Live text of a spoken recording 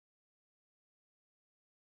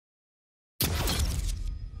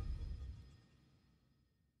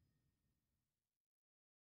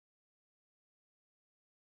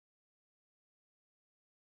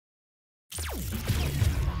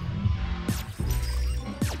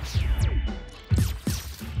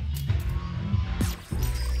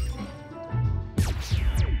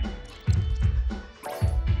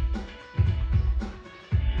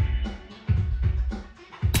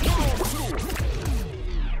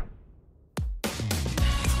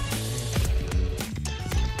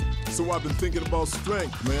So I've been thinking about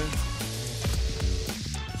strength, man.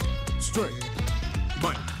 Strength,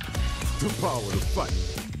 might, the power to fight.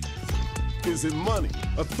 Is it money,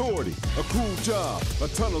 authority, a cool job, a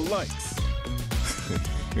ton of likes?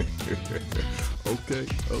 Okay.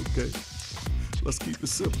 Let's keep it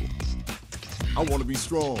simple. I want to be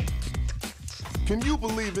strong. Can you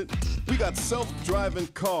believe it? We got self-driving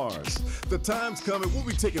cars. The time's coming, we'll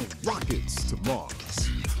be taking rockets to Mars.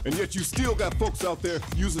 And yet you still got folks out there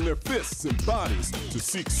using their fists and bodies to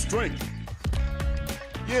seek strength.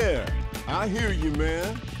 Yeah, I hear you,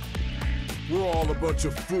 man. We're all a bunch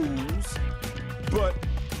of fools. But,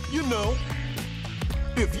 you know,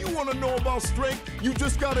 if you want to know about strength, you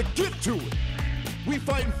just gotta get to it. We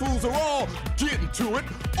fighting fools are all getting to it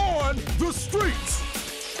on the streets.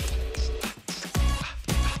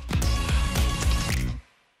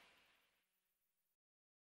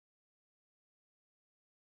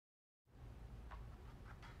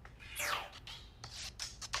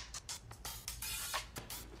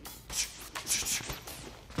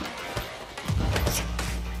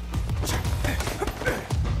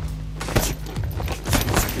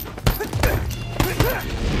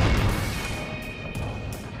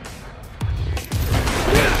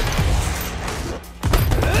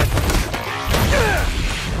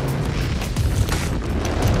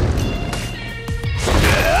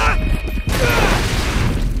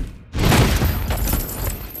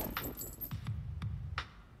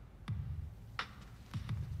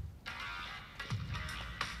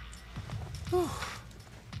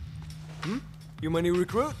 You my new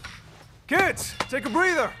recruit? Kids, take a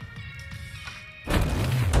breather!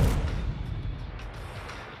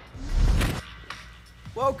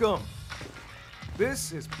 Welcome.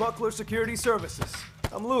 This is Buckler Security Services.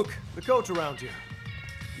 I'm Luke, the coach around here.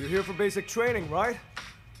 You're here for basic training, right?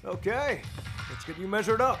 Okay, let's get you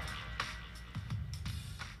measured up.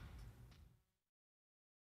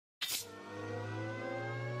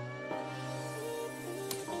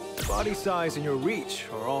 Body size and your reach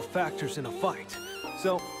are all factors in a fight,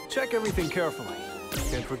 so check everything carefully.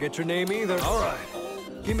 Can't forget your name either. All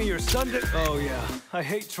right. Give me your Sunday. Oh yeah, I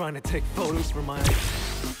hate trying to take photos for my...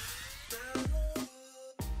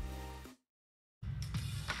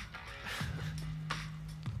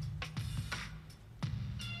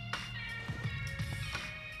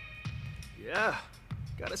 Yeah,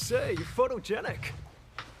 gotta say, you're photogenic.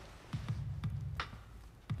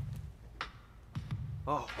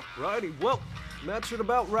 Oh, righty. Well, that should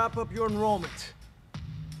about wrap up your enrollment.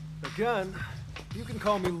 Again, you can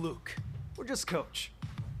call me Luke, or just Coach.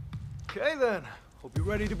 Okay then, hope you're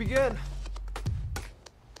ready to begin.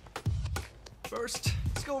 First,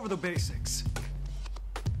 let's go over the basics.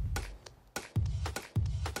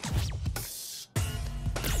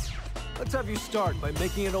 Let's have you start by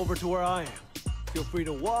making it over to where I am. Feel free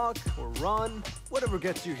to walk or run, whatever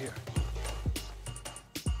gets you here.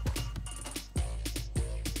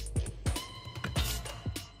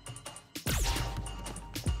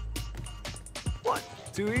 What?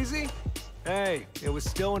 Too easy? Hey, it was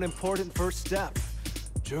still an important first step.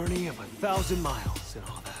 Journey of 1,000 miles and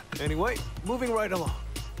all that. Anyway, moving right along.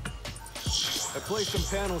 I placed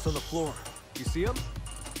some panels on the floor. You see them?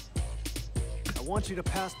 I want you to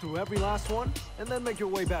pass through every last one, and then make your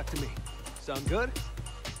way back to me. Sound good?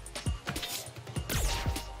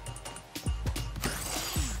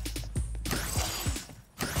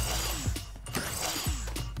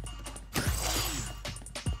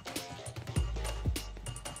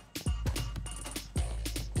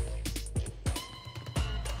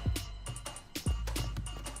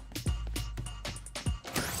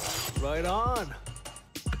 Right on.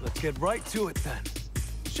 Let's get right to it then.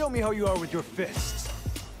 Show me how you are with your fists.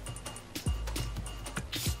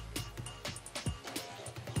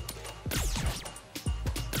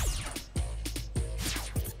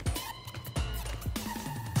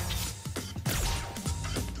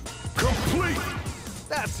 Complete!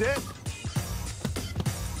 That's it.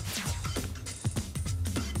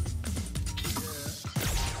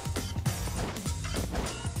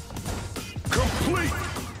 Complete!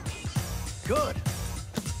 Good.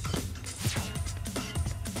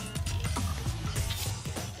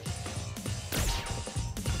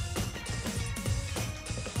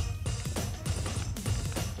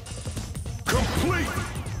 Complete!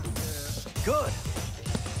 Good.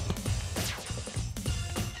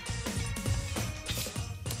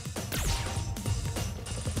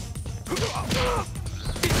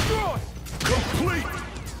 Destroy! Complete!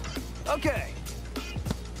 Okay.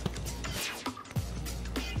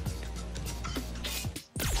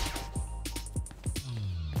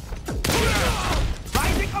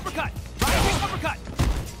 Rising uppercut! Rising uppercut!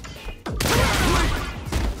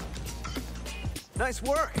 Nice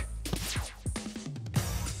work.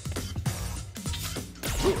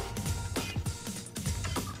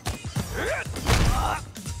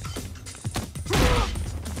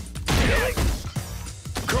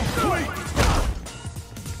 Complete!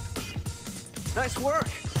 Nice work.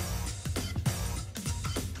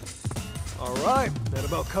 All right, that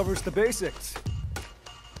about covers the basics.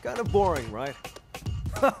 Kind of boring, right?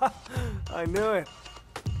 I knew it.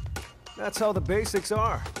 That's how the basics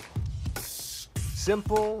are.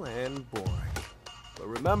 Simple and boring. But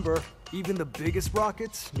remember, even the biggest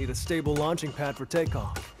rockets need a stable launching pad for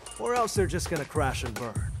takeoff, or else they're just gonna crash and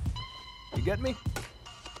burn. You get me?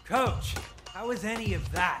 Coach, how is any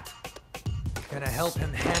of that gonna help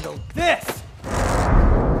him handle this?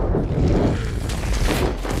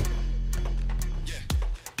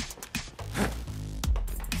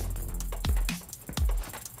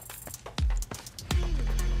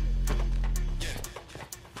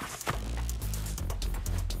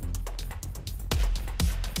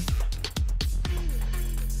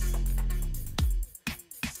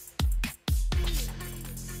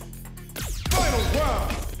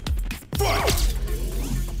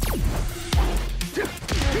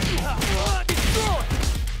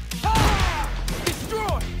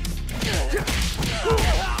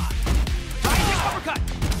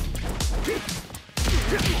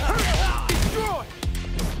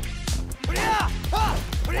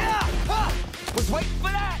 Wait for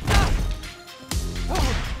that!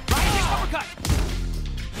 Uppercut!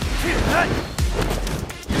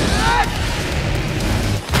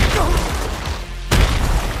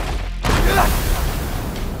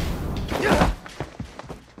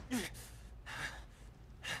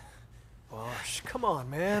 Bosh, come on,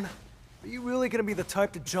 man. Are you really gonna be the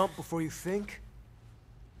type to jump before you think?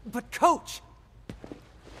 But Coach,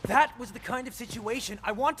 that was the kind of situation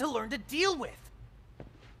I want to learn to deal with.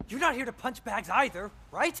 You're not here to punch bags either,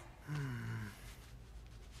 right?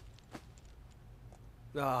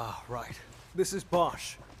 Ah, right. This is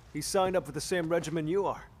Bosh. He signed up for the same regimen you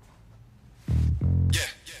are.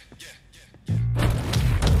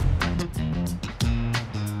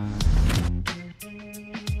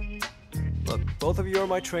 Look, both of you are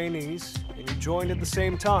my trainees, and you joined at the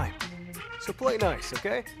same time. So play nice,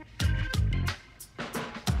 okay?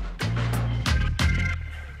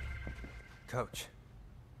 Coach,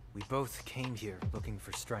 we both came here looking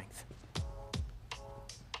for strength.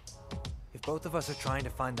 If both of us are trying to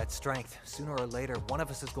find that strength, sooner or later, one of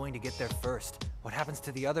us is going to get there first. What happens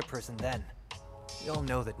to the other person then? We all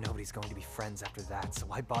know that nobody's going to be friends after that, so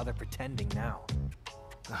why bother pretending now?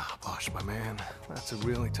 Ah, Bosh, my man. That's a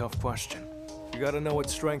really tough question. You gotta know what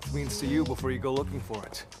strength means to you before you go looking for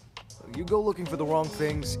it. You go looking for the wrong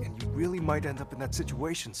things, and you really might end up in that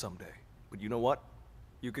situation someday. But you know what?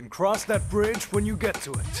 You can cross that bridge when you get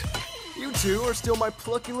to it. You two are still my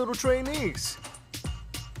plucky little trainees.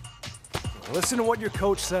 Listen to what your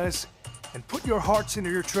coach says, and put your hearts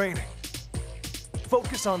into your training.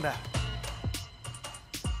 Focus on that.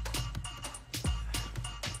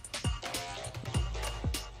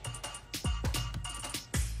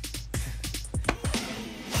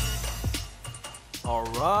 All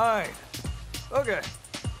right. Okay,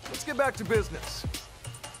 let's get back to business.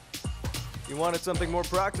 You wanted something more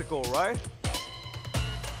practical, right?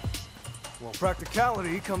 Well,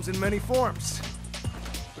 practicality comes in many forms.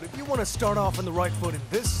 But if you want to start off on the right foot in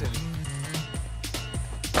this city,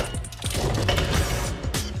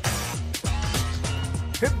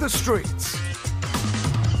 hit the streets.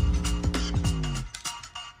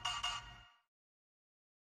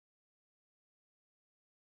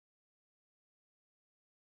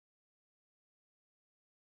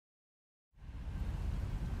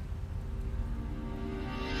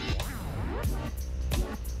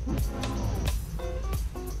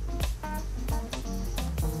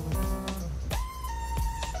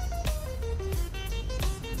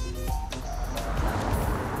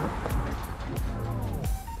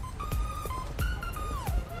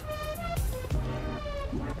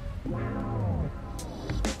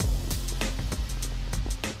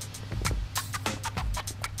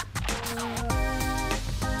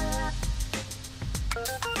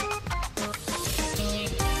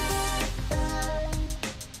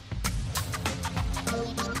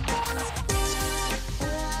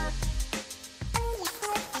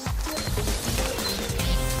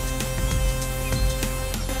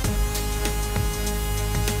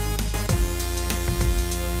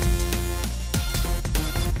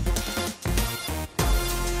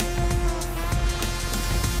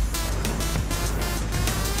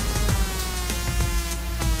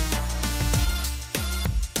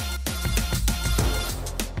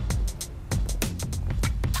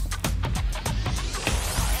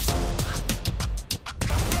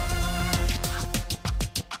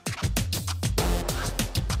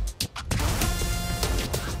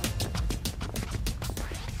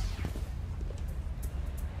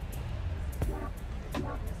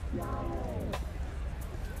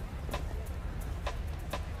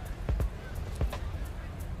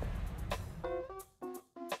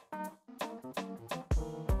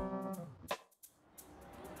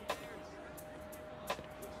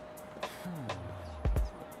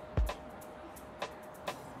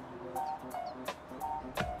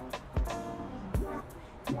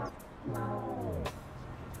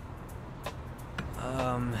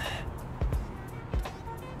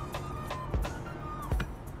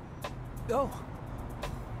 Oh.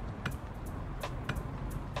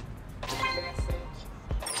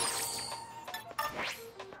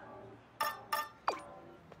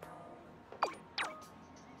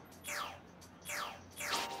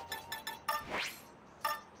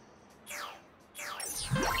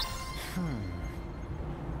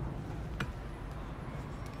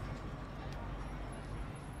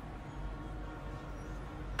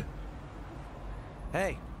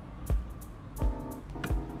 Hey.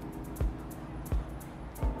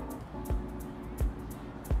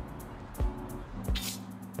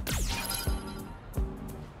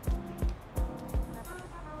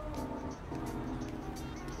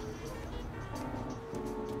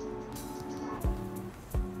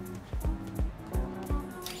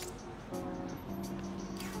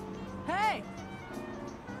 Hey!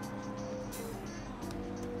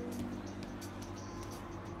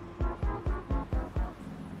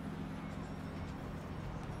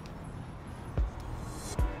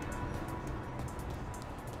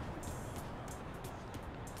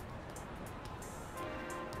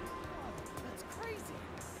 That's crazy.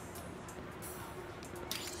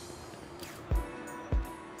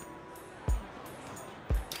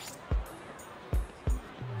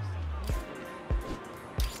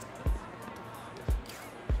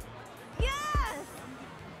 Yes!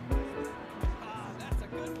 That's a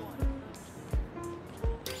good one.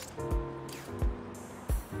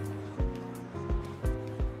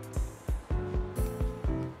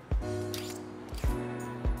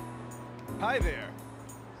 Hi there.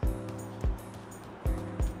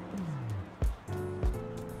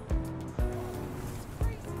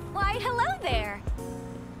 Why, hello there!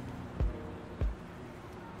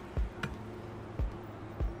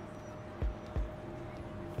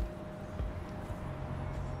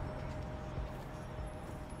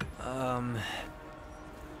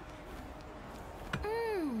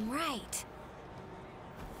 Right.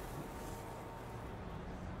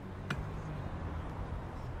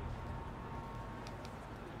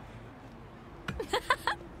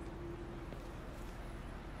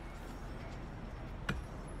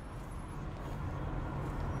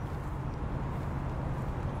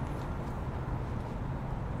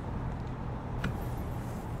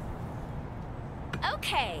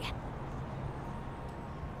 Okay.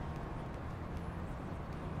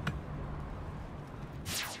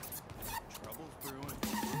 Trouble's brewing.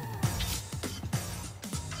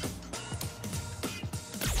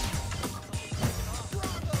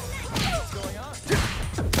 What's going on?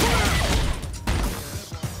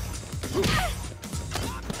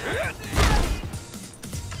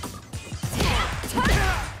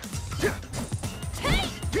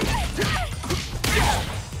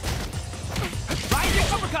 Rising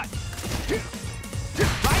uppercut!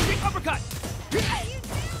 Rising uppercut!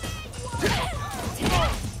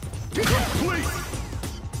 Complete!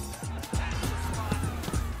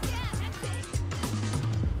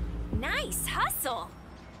 Nice hustle!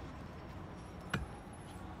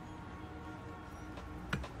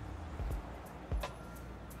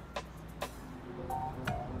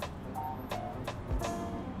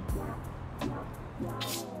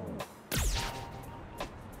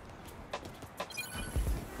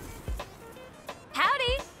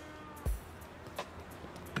 Howdy!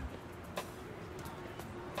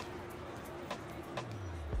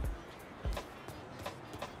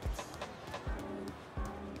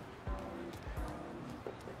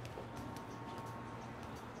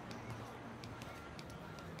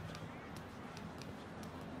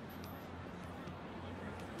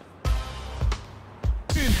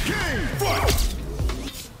 In game! Fight!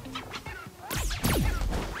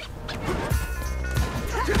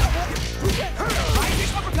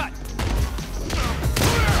 Rising uppercut!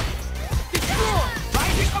 Destroy!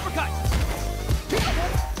 Rising uppercut!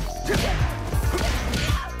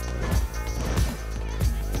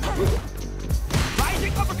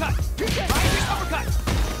 Rising uppercut! Rising uppercut!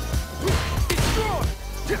 Destroy!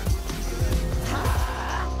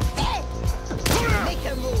 Make a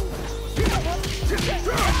move!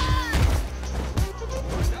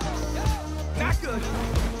 Not good!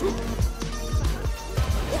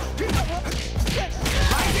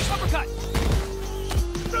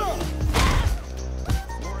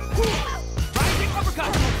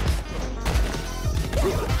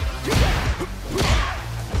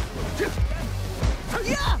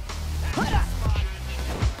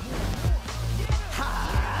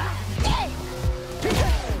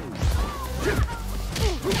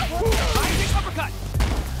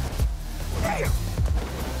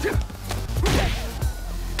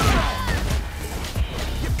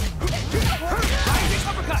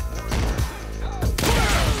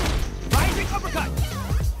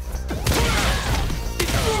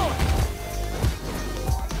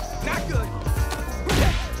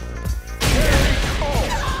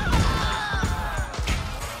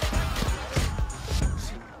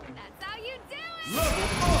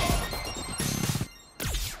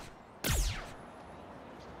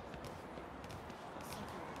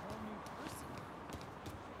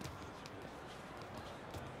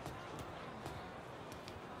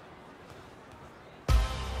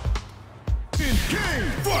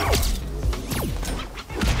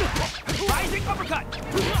 Rising uppercut!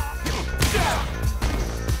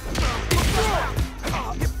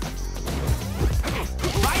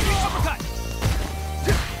 Rising uppercut!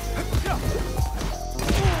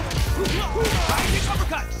 Rising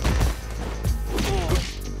uppercut!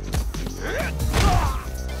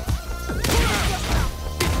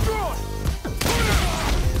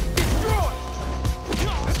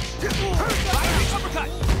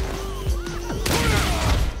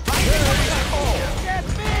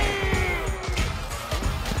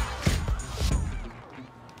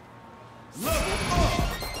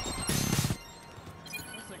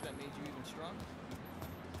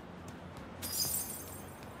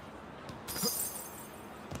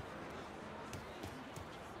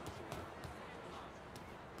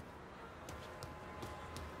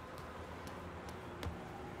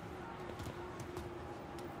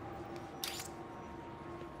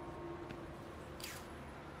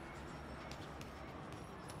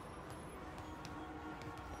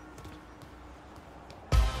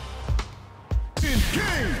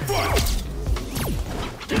 Game fight!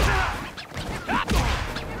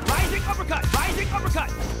 Rising uppercut! Rising uppercut!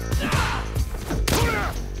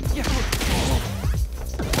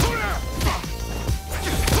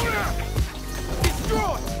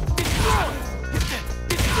 Destroy! Destroy!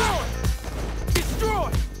 Destroy! Destroy!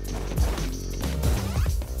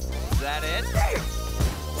 Is that it?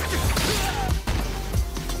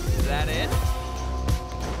 Is that it?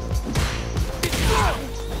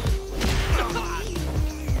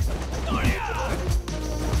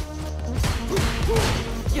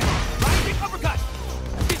 Rising uppercut!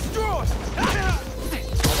 Destroy!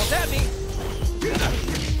 Almost had me.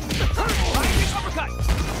 Rising uppercut!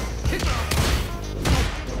 Rising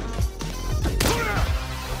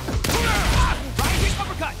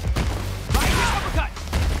uppercut! Rising uppercut!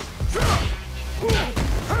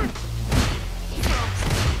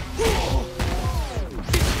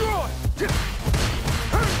 Destroy!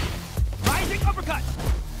 Rising uppercut!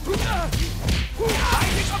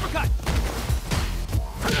 Rising uppercut!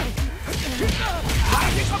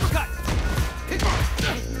 Rising uppercut!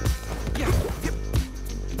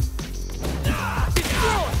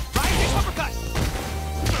 Destroy! Rising uppercut!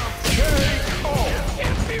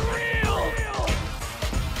 Can't be real!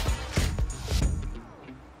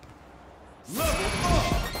 Level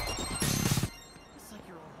up! It's like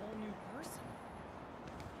you're a whole new person.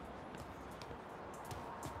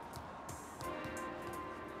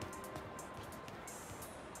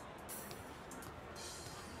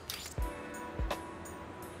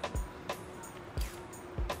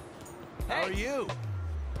 How are you?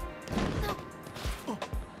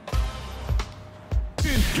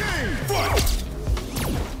 In game fight!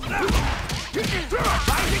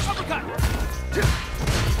 Rising uppercut! Rising uppercut!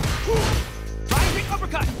 Rising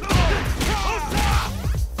uppercut!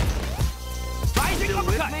 Rising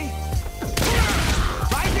uppercut!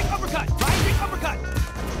 Rising uppercut! Rising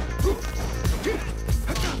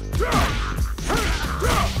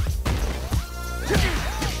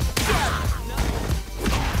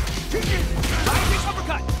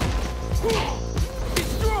uppercut!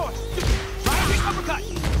 Destroy! Rising uppercut!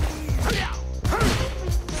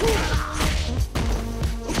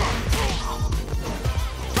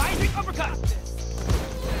 Rising uppercut!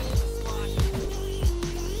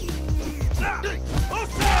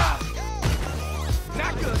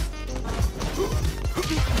 Not good!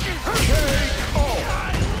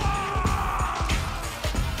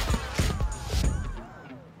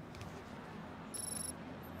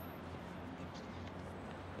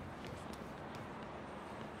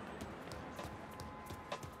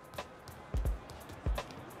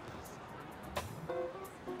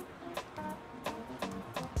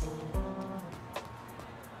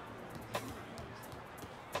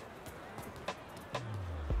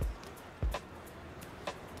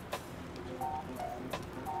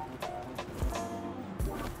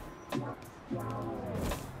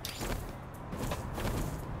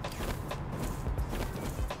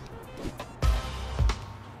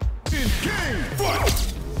 In game fight!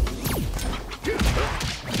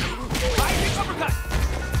 Rising uppercut!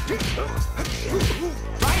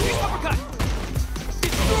 Rising uppercut!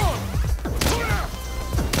 Destroy!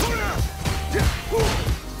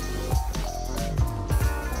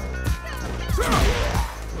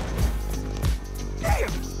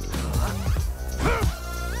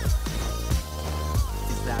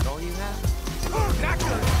 Is that all you have? Not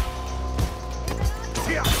good!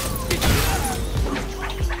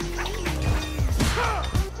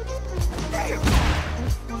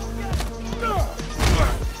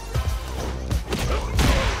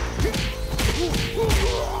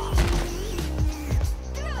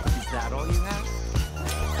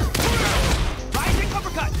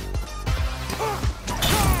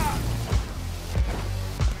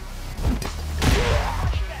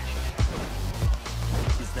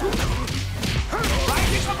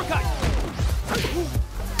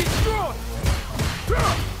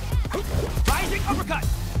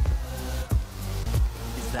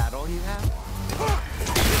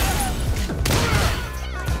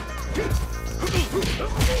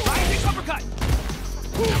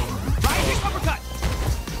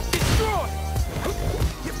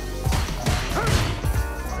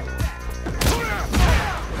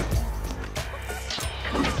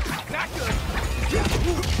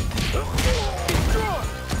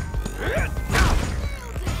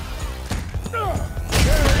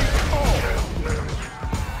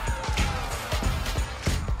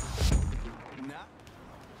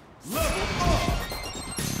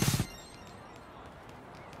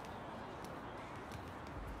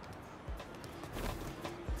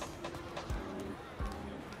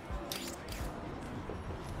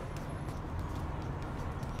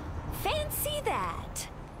 see that.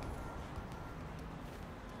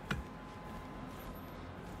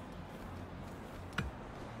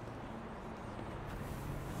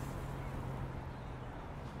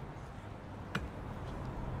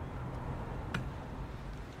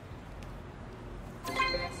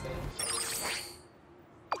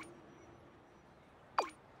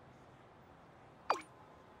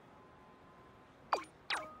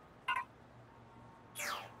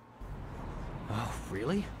 Oh,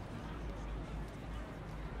 really?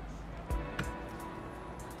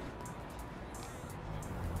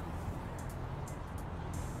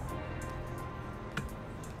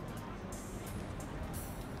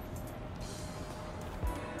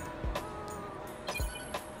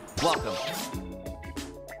 Welcome.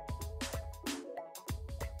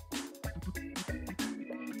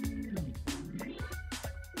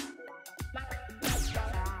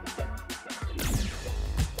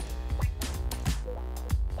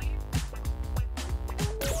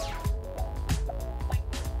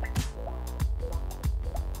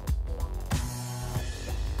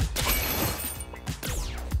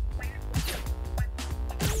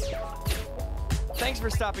 Thanks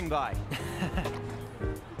for stopping by.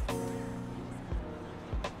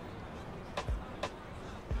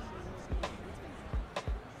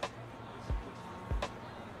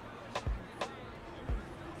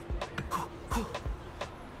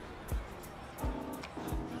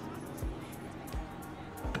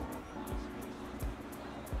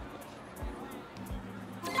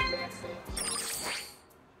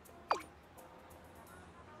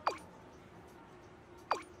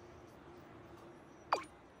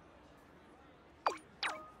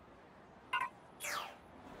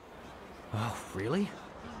 Oh, really?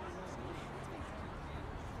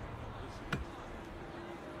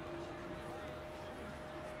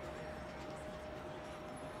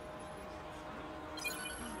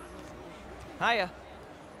 Hiya.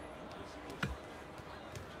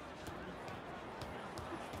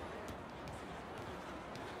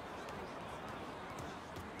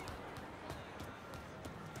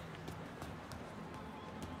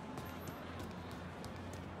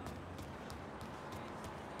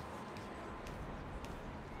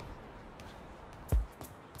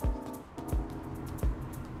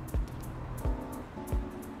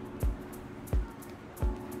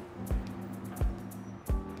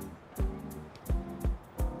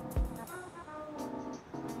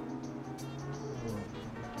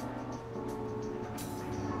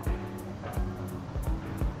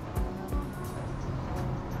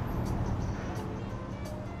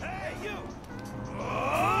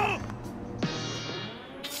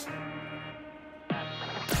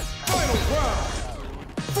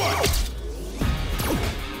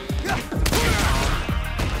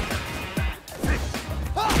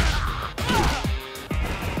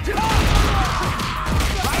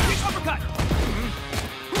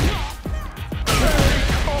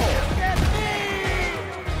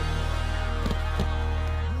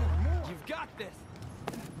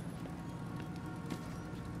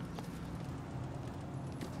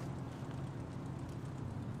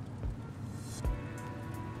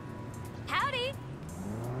 Howdy!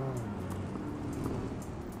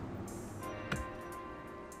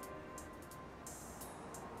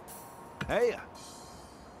 Hey.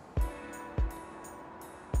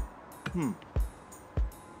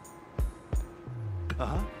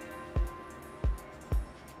 Uh-huh.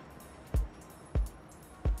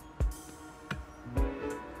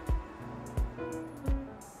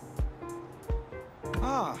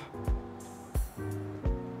 Ah.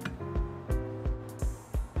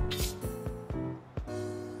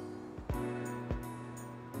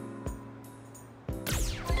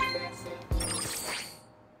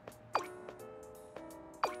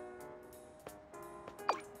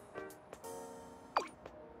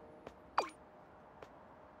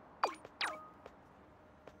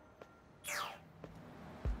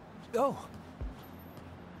 Oh!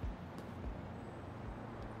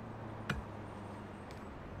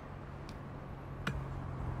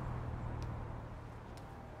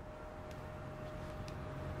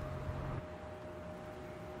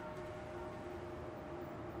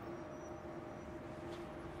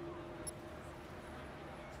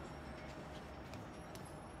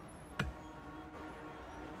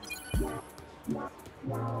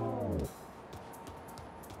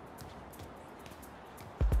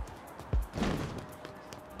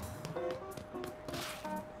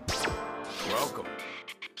 Welcome.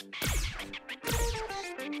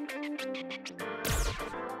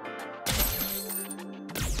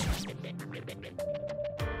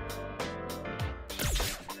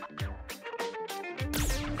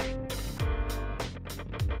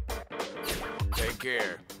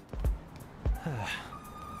 care.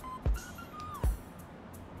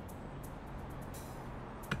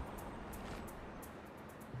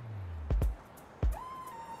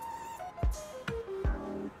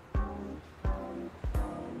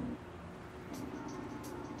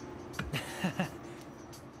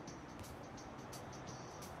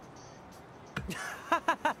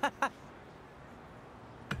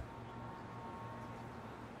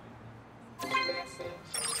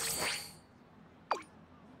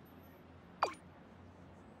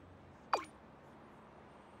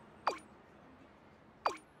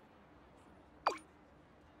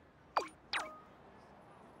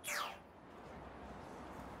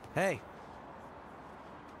 Hey.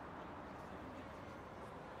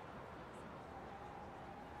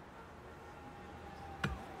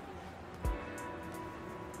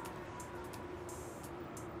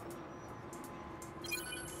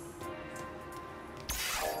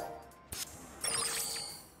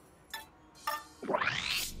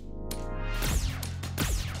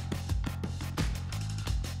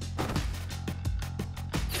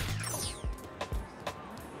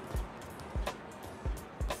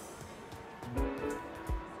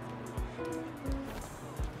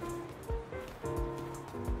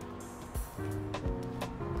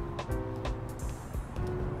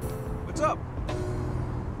 What's up?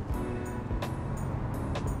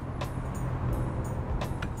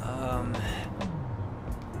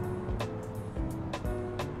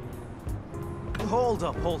 Hold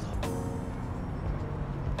up.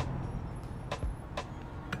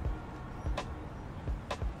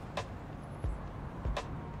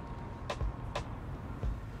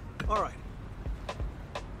 All right.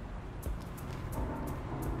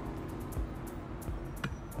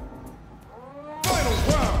 Final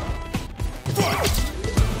round. Fight!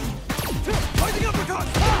 Fighting uppercut!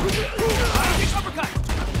 Fighting uppercut!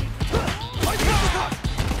 Fighting uppercut! Fighting uppercut!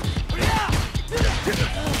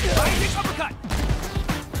 Gotcha! Fighting uppercut!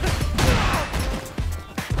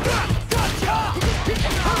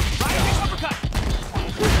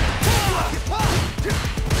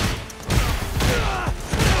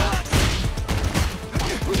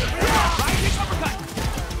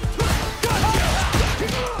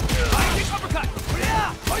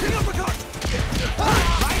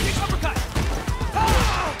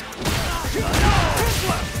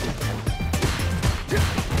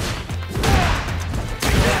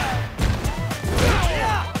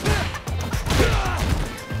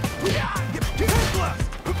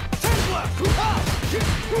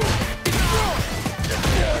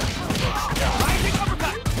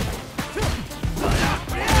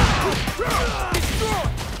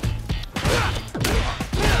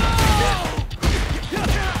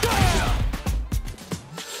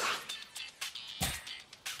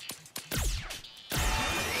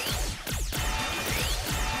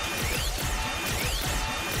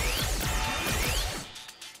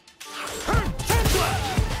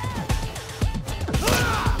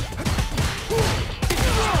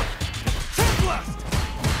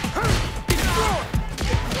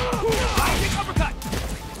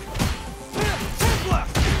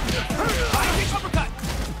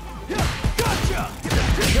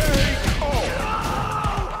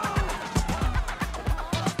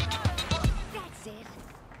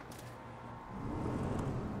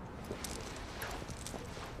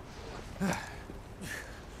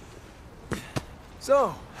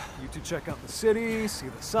 So, you two check out the city, see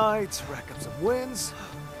the sights, rack up some wins,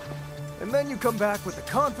 and then you come back with the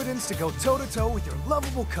confidence to go toe-to-toe with your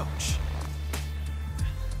lovable coach.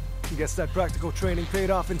 Guess that practical training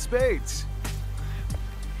paid off in spades.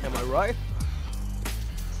 Am I right?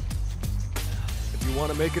 If you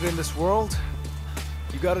want to make it in this world,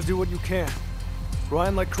 you gotta do what you can.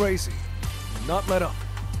 Grind like crazy, and not let up.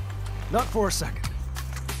 Not for a second.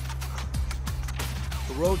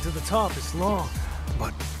 The road to the top is long,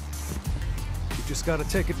 but you just gotta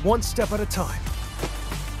take it one step at a time.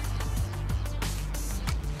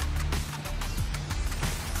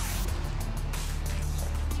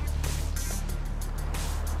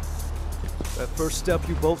 That first step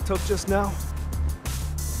you both took just now,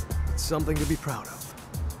 it's something to be proud of.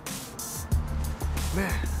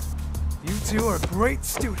 Man, you two are great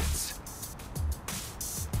students.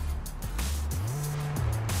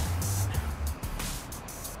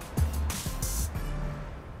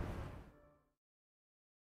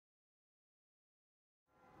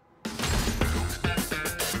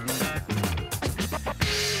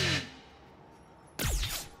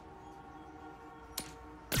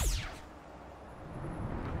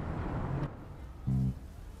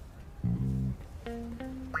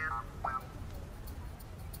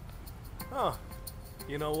 Huh.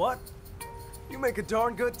 You know what? You make a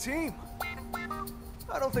darn good team.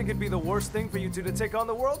 I don't think it'd be the worst thing for you two to take on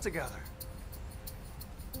the world together.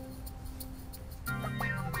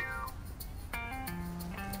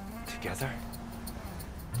 Together?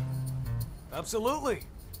 Absolutely.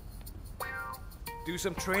 Do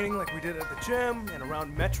some training like we did at the gym and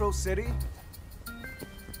around Metro City.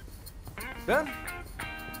 Then,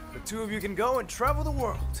 the two of you can go and travel the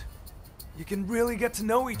world. You can really get to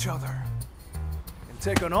know each other. And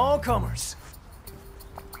take on all comers.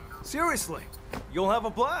 Seriously, you'll have a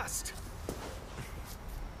blast.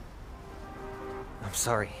 I'm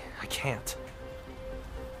sorry, I can't.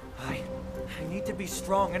 I need to be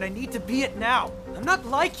strong, and I need to be it now. I'm not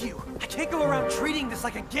like you. I can't go around treating this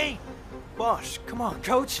like a game. Bosch, come on.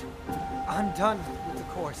 Coach, I'm done with the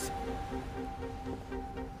course.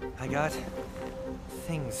 I got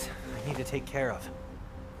things I need to take care of.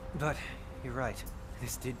 But you're right.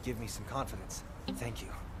 This did give me some confidence. Thank you.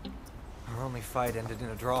 Our only fight ended in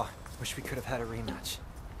a draw. Wish we could have had a rematch.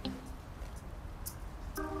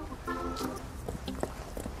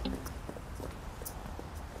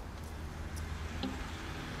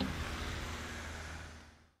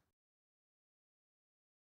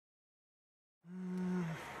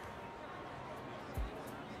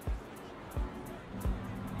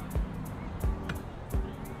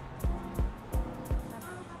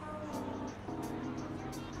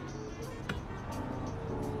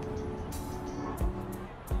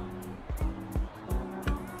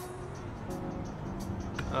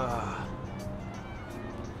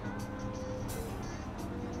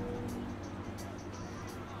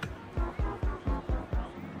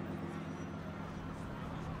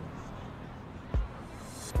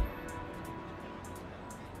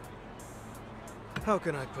 How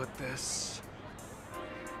can I put this?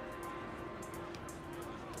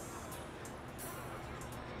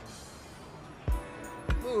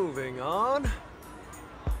 Moving on.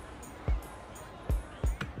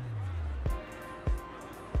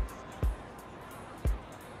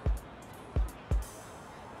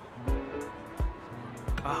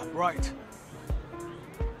 Ah, right.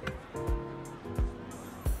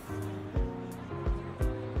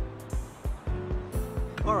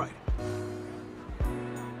 All right.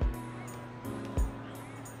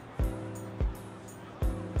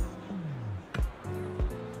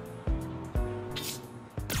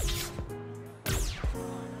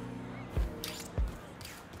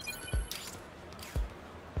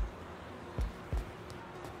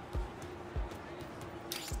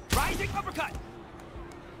 Rising uppercut!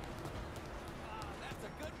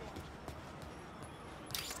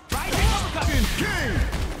 Rising uppercut! King!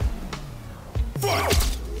 Fight!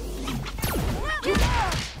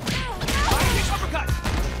 Rising uppercut!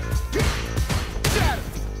 Shatter!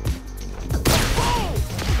 Boom!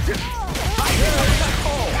 Rising uppercut!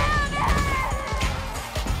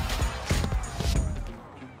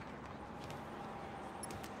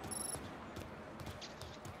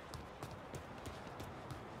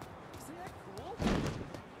 Isn't that cool?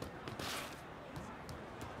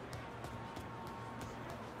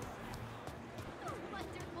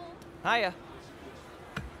 Wonderful. Hiya.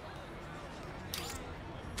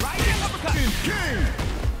 Rising uppercut! King!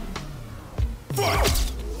 Fight!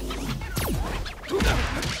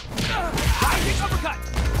 Rising uppercut!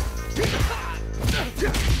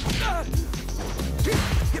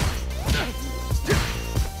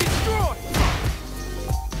 Destroy!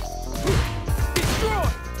 Destroy!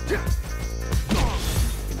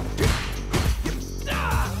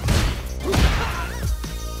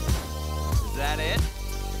 Is that it?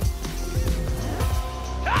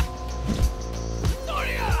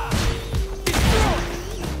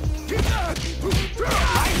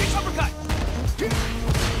 Rising uppercut!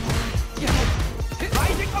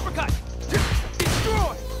 Rising uppercut!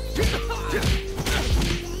 Destroy!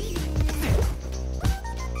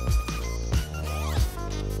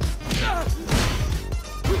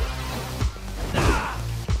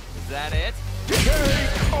 Is that it?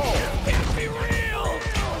 Can't be real!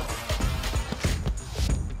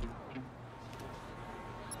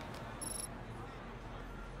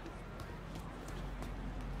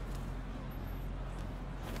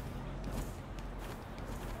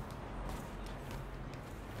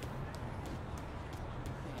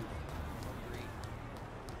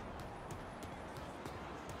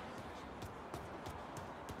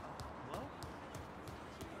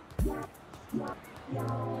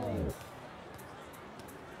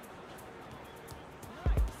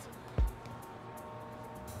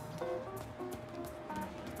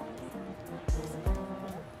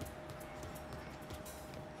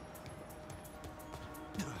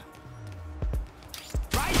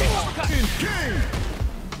 Rising uppercut! King!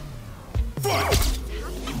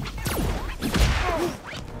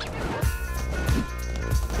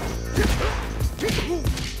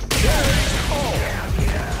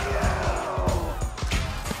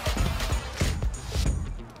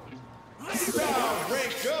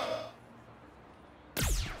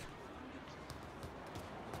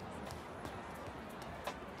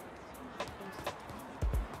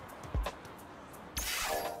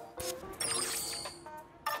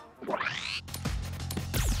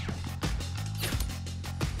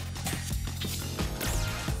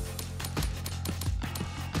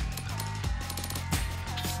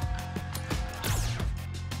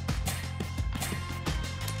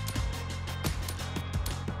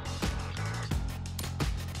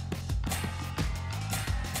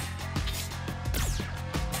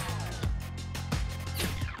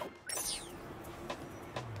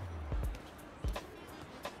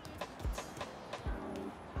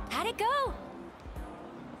 How'd it go?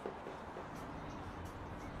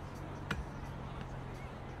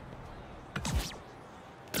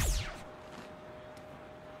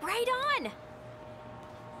 Right on!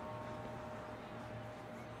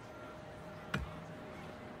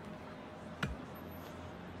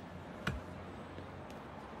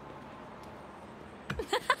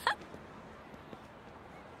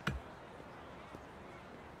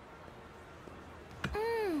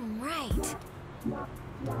 Right.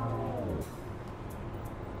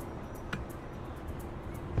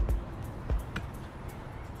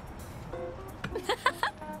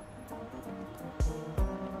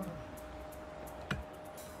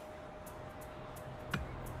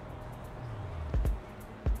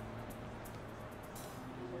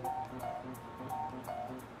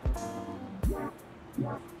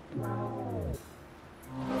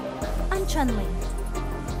 I'm Chun-Li.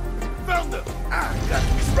 Found them! I got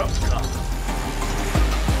to be from Scott.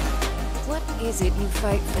 What is it you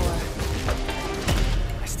fight for?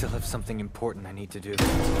 I still have something important I need to do.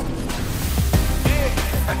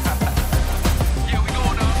 Yeah.